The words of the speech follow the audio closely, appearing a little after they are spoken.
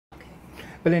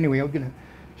But anyway,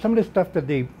 some of the stuff that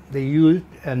they used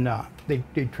and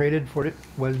they traded for it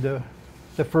was the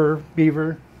fur,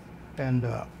 beaver, and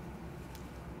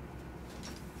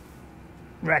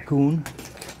raccoon.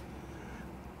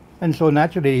 And so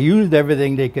naturally, they used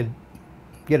everything they could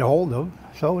get a hold of.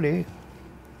 So they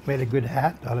made a good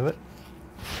hat out of it,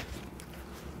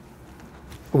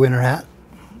 a winter hat.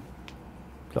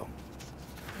 So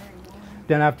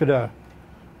then after the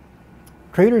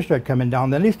traders start coming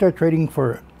down, then they start trading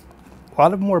for a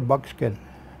lot of more buckskin.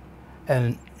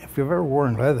 And if you've ever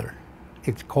worn leather,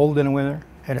 it's cold in the winter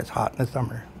and it's hot in the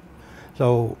summer.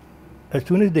 So as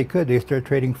soon as they could, they start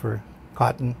trading for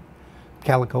cotton,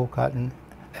 calico cotton,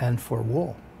 and for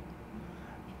wool.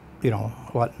 You know,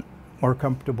 a lot more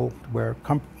comfortable to wear,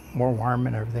 more warm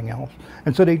and everything else.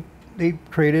 And so they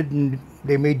traded, and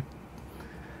they made,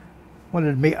 one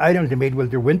of the items they made was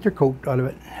their winter coat out of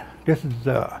it. This is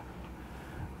a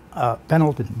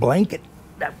Pendleton blanket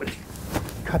that was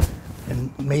cut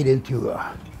and made into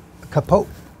a capote.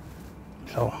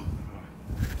 So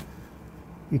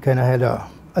you kind of had a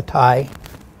tie.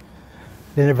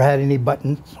 They never had any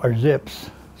buttons or zips,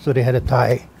 so they had a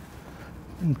tie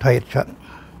and tie it shut.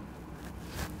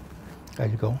 As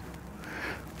you go.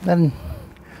 Then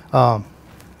of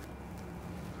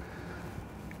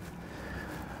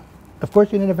course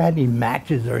they never had any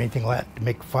matches or anything like that to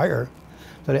make fire.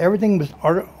 So everything was,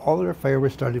 all their fire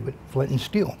was started with flint and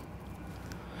steel.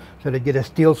 So they get a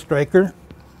steel striker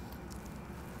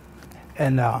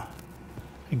and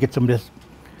you get some of this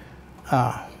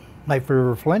knife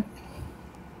river flint,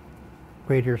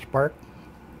 create your spark,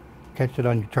 catch it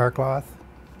on your char cloth,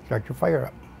 start your fire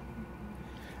up.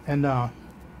 And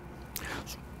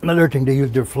another thing they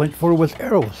used their flint for was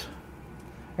arrowheads,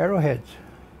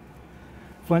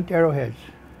 flint arrowheads.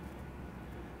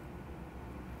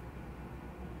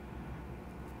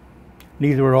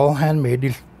 These were all handmade.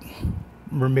 These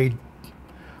were made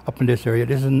up in this area.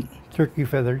 This is turkey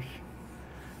feathers,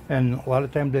 and a lot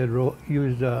of times they'd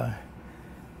use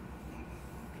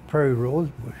prairie rose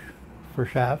bush for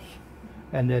shafts,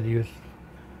 and they'd use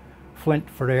flint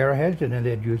for the arrowheads, and then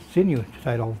they'd use sinew to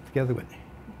tie it all together with.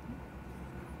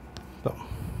 So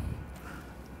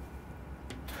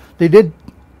they did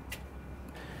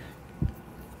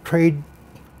trade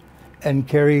and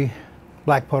carry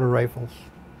black powder rifles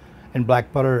and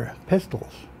black powder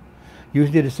pistols,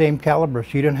 usually the same caliber, so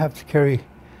you don't have to carry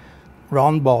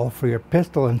round ball for your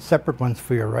pistol and separate ones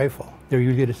for your rifle. They're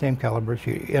usually the same caliber,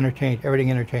 so you interchange, everything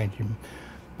interchanged.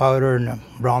 Powder and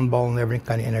round ball and everything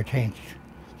kind of interchanged.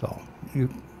 So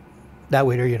that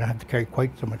way there you don't have to carry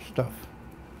quite so much stuff.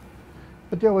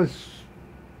 But there was,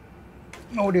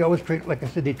 they always trade, like I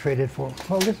said, they traded for,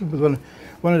 well, this was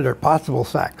one of their possible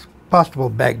sacks, possible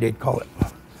bag they'd call it.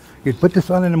 You'd put this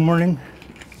on in the morning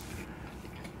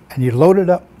and you'd load it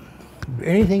up with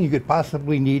anything you could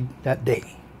possibly need that day,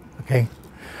 okay?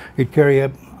 You'd carry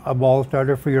a ball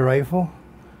starter for your rifle,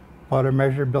 powder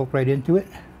measure built right into it.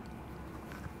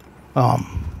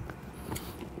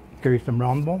 Carry some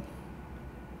round ball,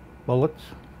 bullets,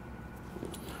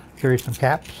 carry some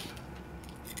caps.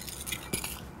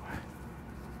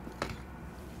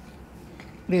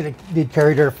 They'd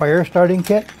carry their fire starting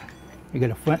kit. You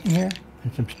got a flint in here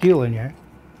and some steel in here.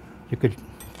 You could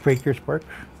create your sparks,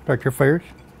 start your fires.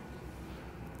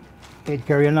 They'd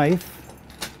carry a knife.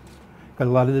 Got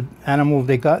a lot of the animals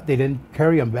they got, they didn't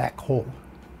carry them back whole.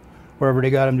 Wherever they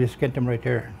got them, they skinned them right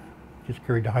there. Just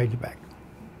carried the hides back.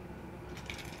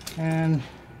 And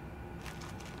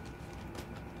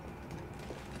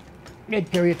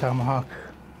they'd carry a tomahawk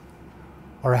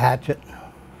or a hatchet,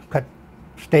 cut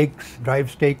steaks,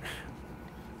 drive steaks.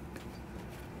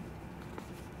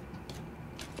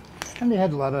 And they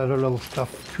had a lot of other little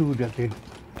stuff too that they'd,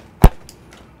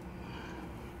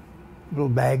 little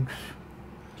bags.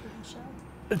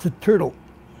 It's a turtle.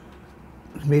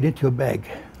 It's made into a bag.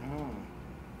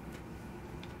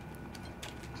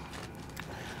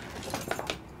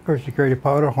 Of course, you carry a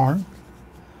powder horn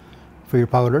for your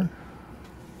powder.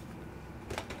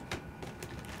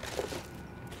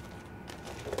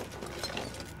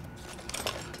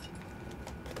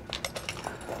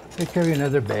 They carry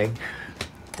another bag.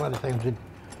 A lot of times it...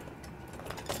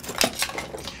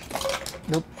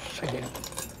 Oops, I get it.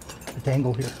 It's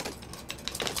tangled here.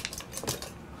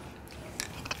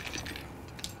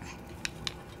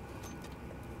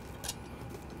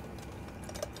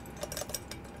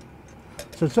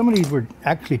 So some of these were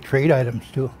actually trade items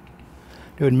too.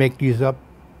 They would make these up,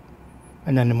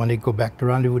 and then when they go back to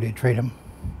rendezvous, they'd trade them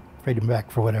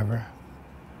back for whatever.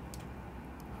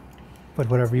 Put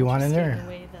whatever you want in there,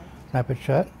 snap it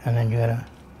shut, and then you gotta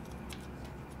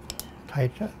tie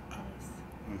it shut.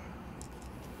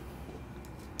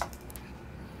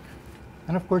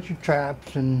 And of course your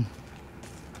traps and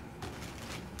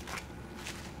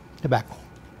tobacco.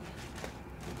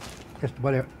 Just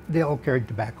about they all carried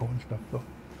tobacco and stuff. So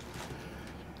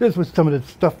this was some of the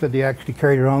stuff that they actually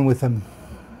carried around with them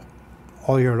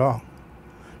all year long.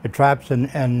 The traps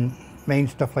and main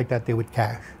stuff like that they would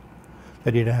cache.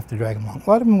 That you didn't have to drag them along. A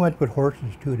lot of them went with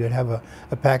horses too. They'd have a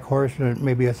pack horse and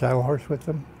maybe a saddle horse with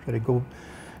them. So they'd go.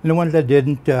 And the ones that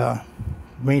didn't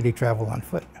mainly travel on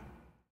foot.